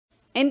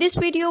In this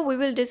video, we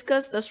will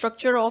discuss the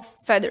structure of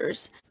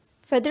feathers.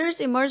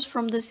 Feathers emerge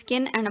from the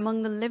skin, and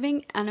among the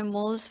living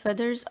animals,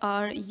 feathers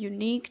are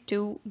unique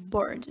to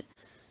birds.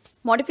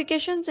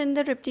 Modifications in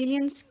the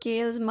reptilian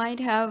scales might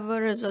have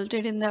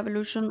resulted in the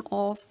evolution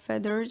of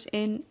feathers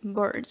in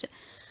birds.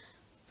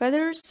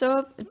 Feathers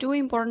serve two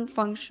important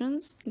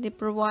functions. They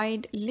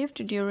provide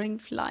lift during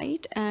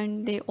flight,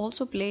 and they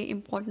also play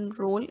important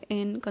role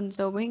in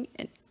conserving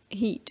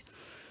heat.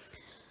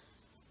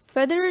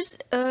 Feathers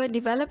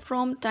develop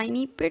from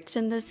tiny pits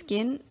in the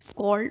skin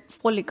called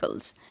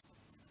follicles.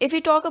 If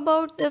we talk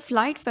about the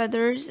flight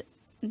feathers,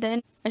 then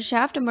a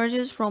shaft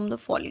emerges from the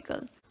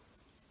follicle.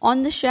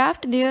 On the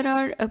shaft, there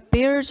are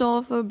pairs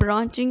of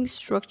branching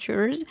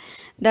structures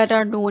that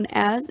are known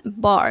as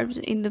barbs.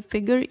 In the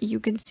figure, you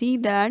can see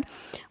that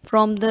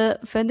from the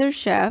feather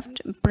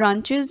shaft,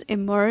 branches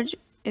emerge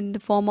in the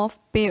form of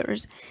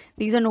pairs.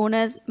 These are known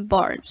as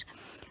barbs.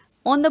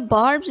 On the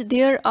barbs,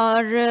 there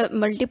are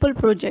multiple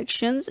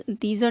projections.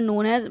 These are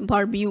known as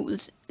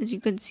barbules. As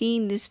you can see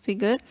in this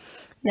figure,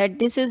 that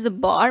this is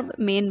the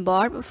main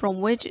barb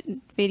from which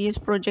various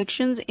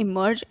projections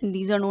emerge.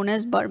 These are known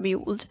as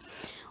barbules.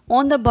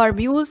 On the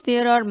barbules,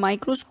 there are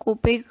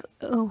microscopic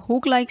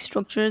hook-like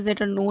structures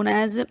that are known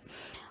as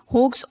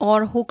hooks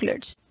or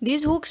hooklets.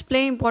 These hooks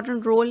play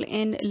important role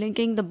in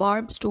linking the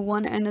barbs to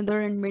one another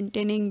and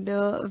maintaining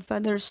the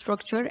feather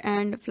structure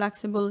and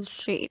flexible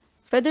shape.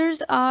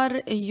 Feathers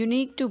are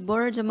unique to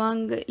birds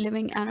among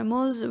living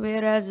animals,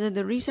 whereas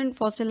the recent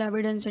fossil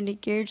evidence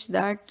indicates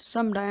that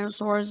some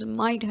dinosaurs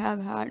might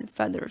have had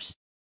feathers.